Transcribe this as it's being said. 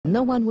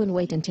No one will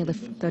wait until the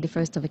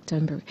 31st of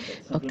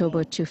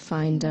October to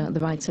find the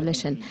right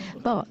solution.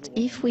 But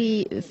if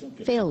we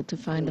fail to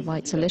find the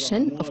right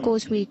solution, of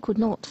course we could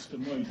not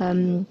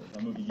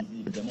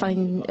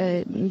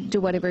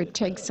do whatever it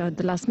takes at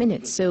the last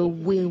minute. So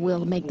we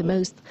will make the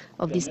most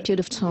of this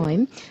period of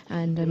time,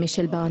 and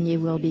Michel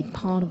Barnier will be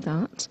part of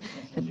that,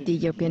 the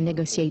European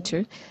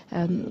negotiator,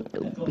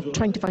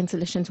 trying to find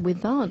solutions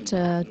without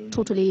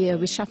totally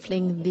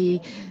reshuffling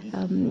the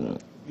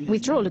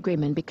withdrawal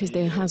agreement, because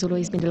there has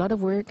always been a lot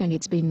of work and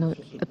it's been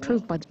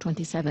approved by the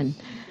 27.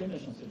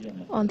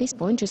 On this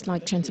point, just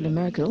like Chancellor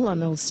Merkel,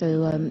 I'm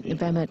also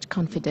very much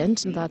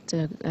confident that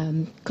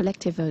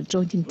collective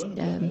joint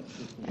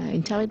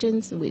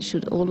intelligence, we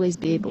should always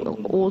be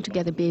able, all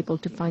together be able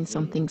to find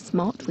something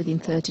smart within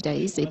 30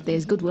 days if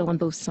there's goodwill on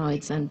both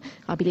sides, and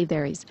I believe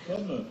there is.